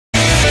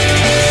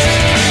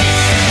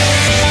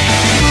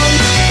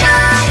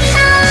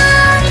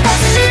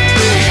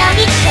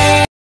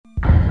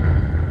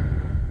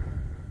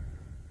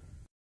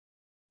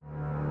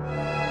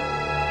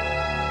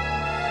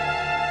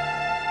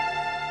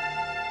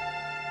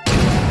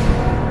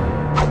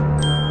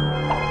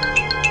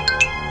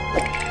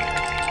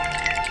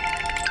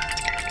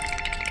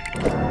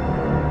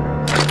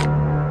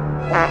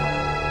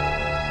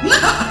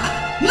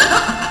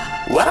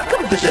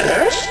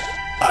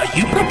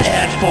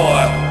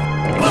for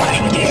my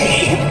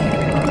game.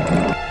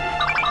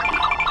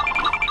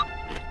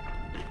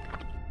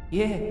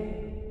 Yeah.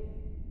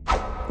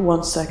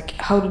 One sec,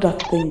 how did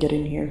that thing get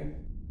in here?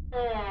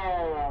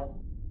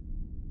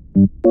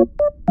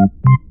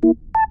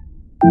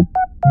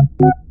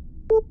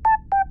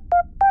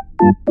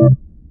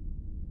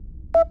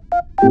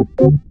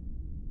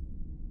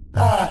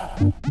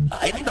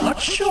 I'm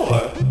not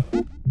sure.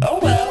 Oh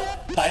well,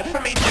 time for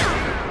me to...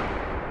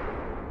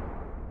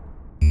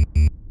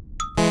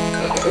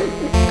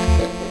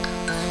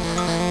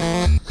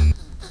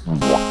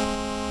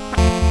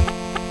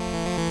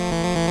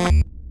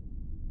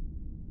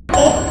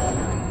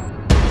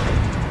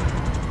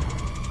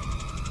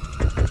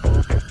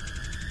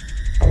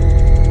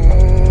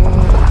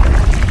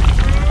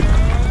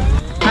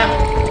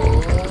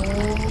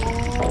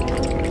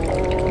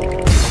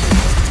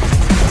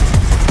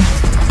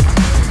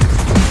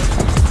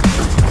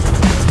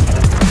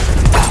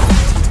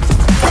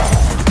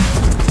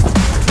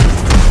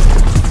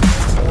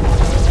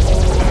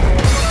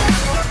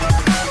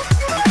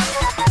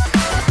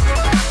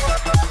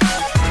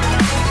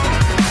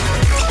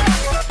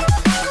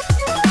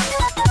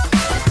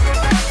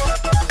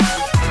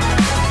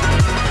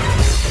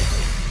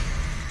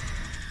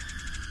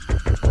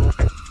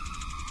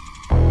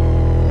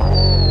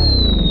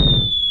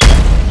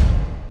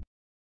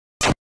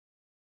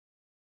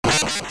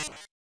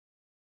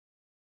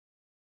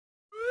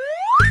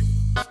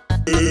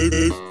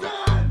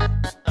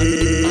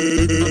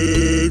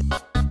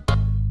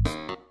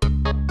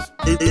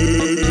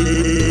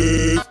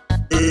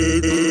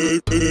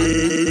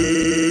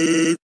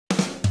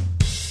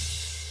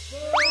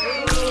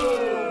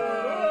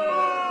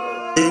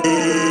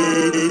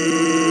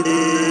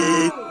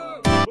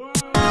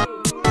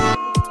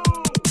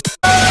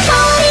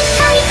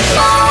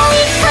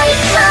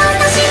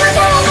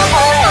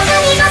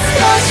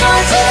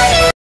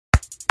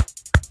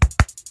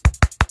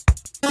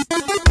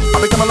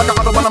 I'm becoming like an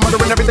auto when I'm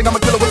murdering everything. I'm a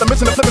killer with a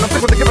mission of flipping. I'm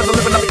sick with the giving, the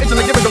living. I'm the itching,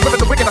 the giving, the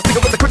whipping, the wicked. I stick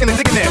it with the quick and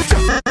digging in.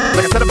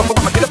 Like I said before,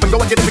 I'ma get up and go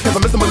and get it because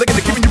I'm missing my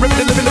ligging. Keeping you ripping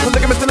and living the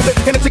ligaments in the bit.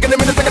 And the chicken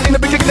in minutes, like I need to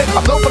be kicking it.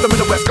 I flow for the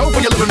Midwest, go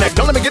for your little neck.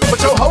 Don't let me get it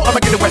with your hoe,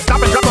 I'ma get it wet.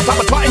 Stop and drop on top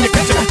of twat in your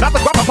kitchen. Not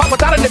the drop and pop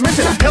without an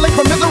admission. Hailing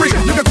from misery,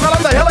 you can smell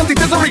out the hell and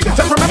misery.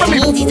 Just remember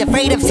me. Means he's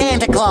afraid of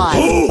Santa Claus.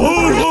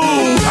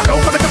 I go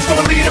for the gusto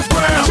and lead it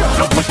brown.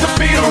 Don't push the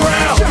beat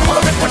around. All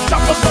of it was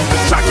shot for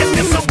something shocking.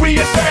 It's a we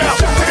is down.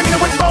 Taking it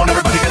with phone,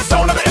 everybody gets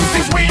stoned. Other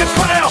MCs we is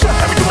clown.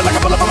 Every doing like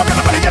a bullet from a gun,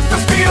 nobody gets the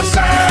speed of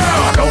sound.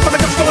 I go for the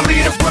gusto and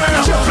lead it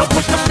brown. Don't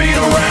push the beat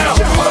around.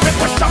 All of it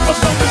was shot for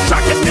something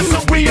shocking. It's a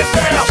we is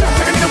down.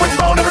 Taking it with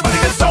phone, everybody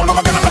gets stoned. Oh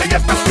my god, nobody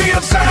gets the speed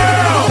of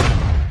sound.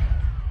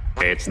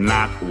 It's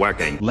not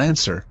working.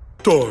 Lancer.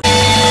 Door.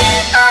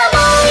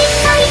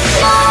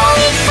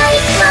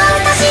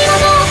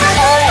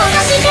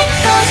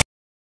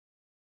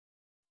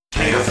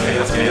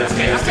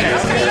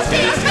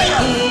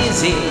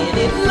 Isn't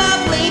it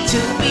lovely to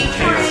be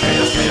free?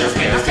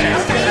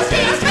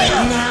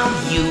 Now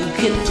you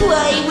can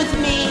play with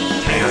me.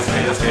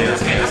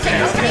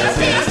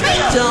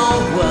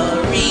 Don't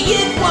worry,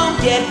 it won't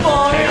get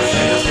boring.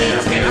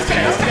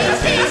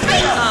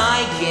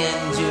 I can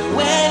do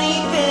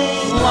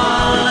anything.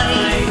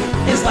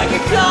 Life is like a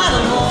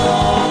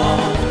carnival.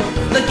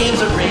 The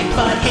games are rigged,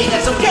 but hey,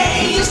 that's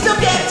okay. You still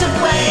get to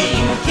play.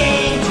 You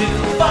came too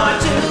far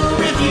to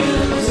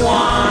refuse.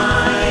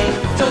 Why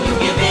don't you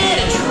give it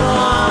a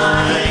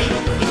try?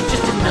 It's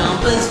just a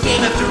numbers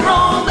game after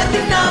all. Let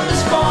the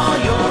numbers fall.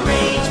 Your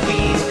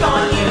HP's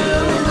gone, you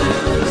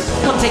lose.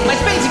 Come take my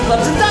spacey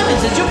clubs and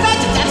diamonds as your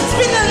magic dance.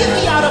 Spin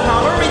the auto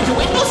power into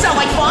it. No sound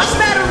like fun.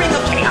 Smattering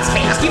of chaos.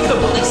 Keep the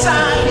bull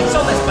excited.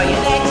 So let's play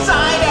and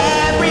excite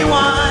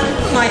everyone.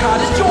 My heart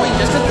is joined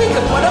just to think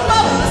of what a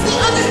marvelous the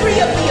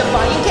industry of the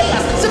abiding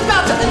chaos that's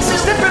about to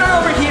insist. Step it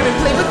over here and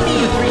play with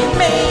me, you three, and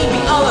maybe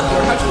all of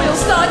your hearts will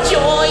start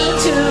joy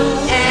too.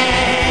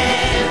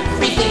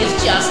 Everything is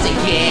just a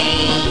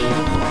game.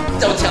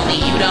 Don't tell me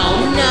you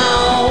don't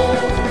know,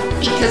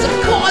 because of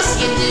course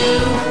you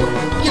do.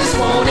 You just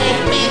won't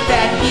admit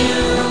that you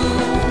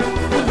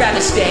would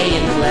rather stay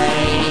and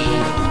play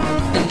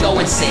than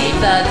go and save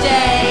the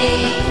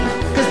day.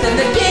 Cause then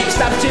the game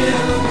stops too.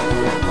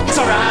 It's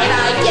alright,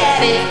 I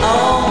get it.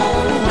 Oh,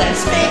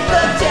 let's make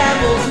the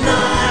devil's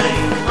night.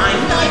 I'm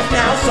knife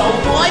now, so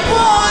boy,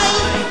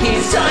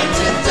 it's time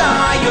to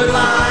die your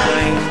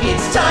life.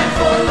 It's time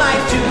for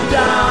life to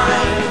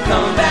die.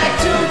 Come back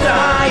to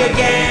die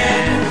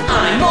again.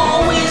 I'm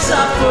always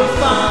up for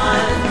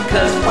fun,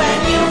 cause when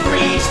you've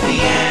reached the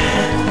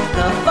end,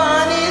 the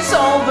fun is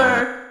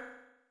over.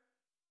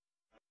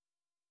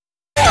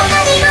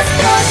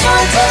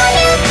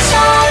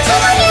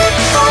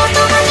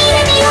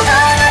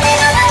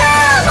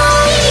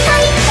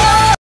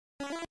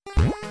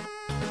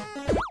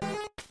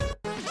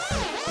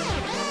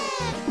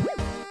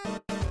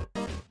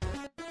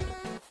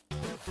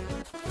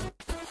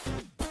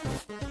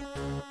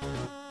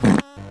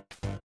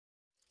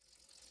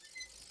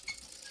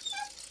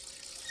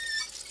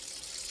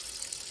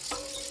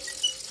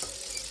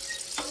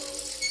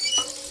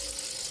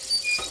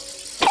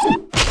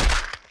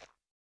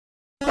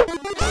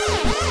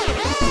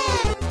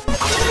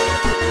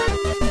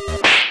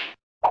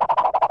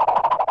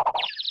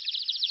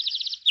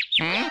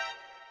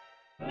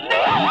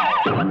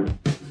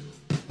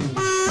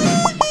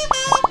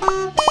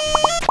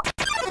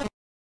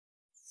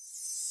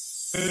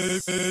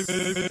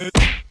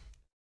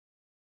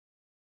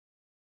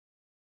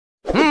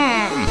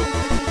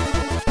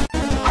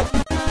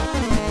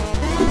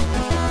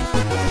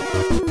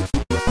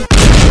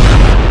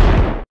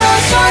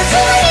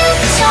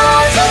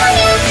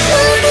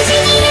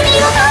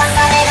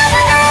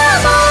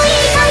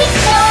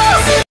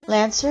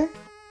 Lancer?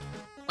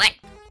 What?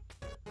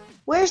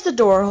 Where's the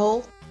door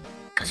hole?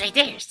 Goes right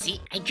there,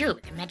 see? I drew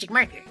with a magic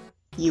marker.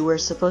 You were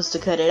supposed to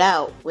cut it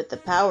out with the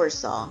power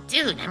saw.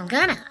 Dude, I'm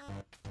gonna.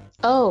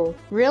 Oh,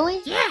 really?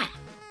 Yeah.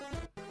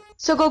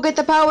 So go get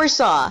the power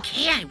saw.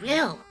 Okay, I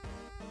will.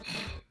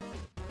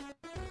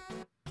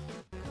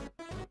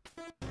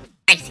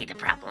 I see the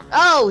problem.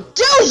 Oh,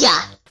 do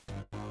ya?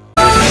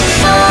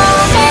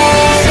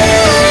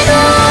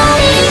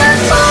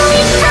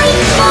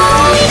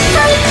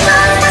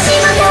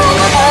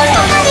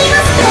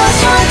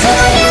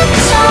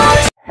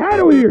 How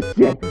do your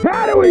shit?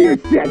 How do your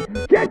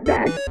shit? Get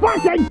that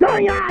fucking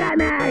thing out of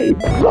me!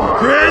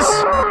 Chris?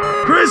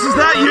 Chris, is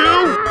that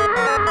you?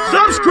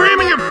 Stop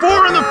screaming at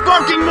 4 in the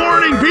fucking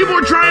morning! People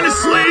are trying to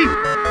sleep!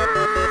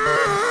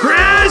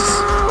 Chris?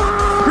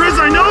 Chris,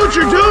 I know what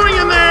you're doing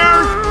in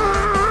there!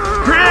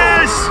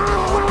 Chris!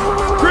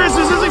 Chris,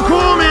 this isn't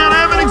cool, man! I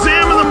have an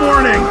exam in the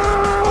morning!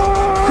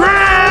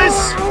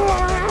 Chris!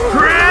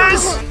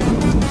 Chris!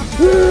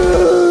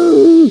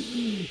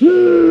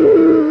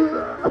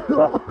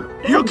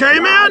 You okay,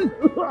 man?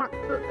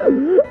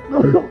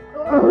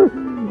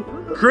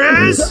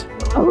 Chris?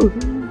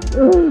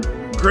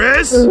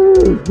 Chris? You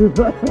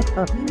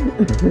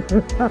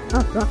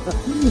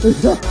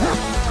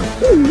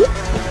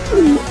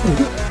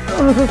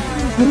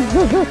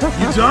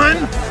done?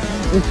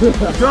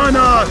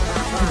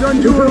 You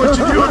done doing what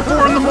you do at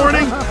 4 in the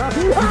morning?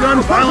 You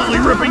done violently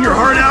ripping your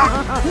heart out?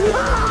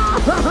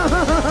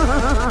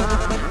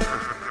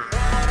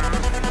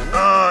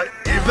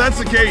 If that's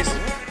the case,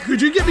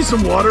 could you get me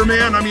some water,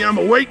 man? I mean, I'm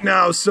awake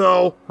now,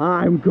 so...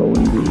 I'm going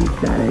to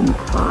eat that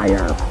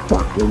entire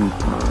fucking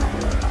pie.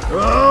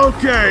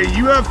 Okay,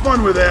 you have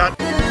fun with that.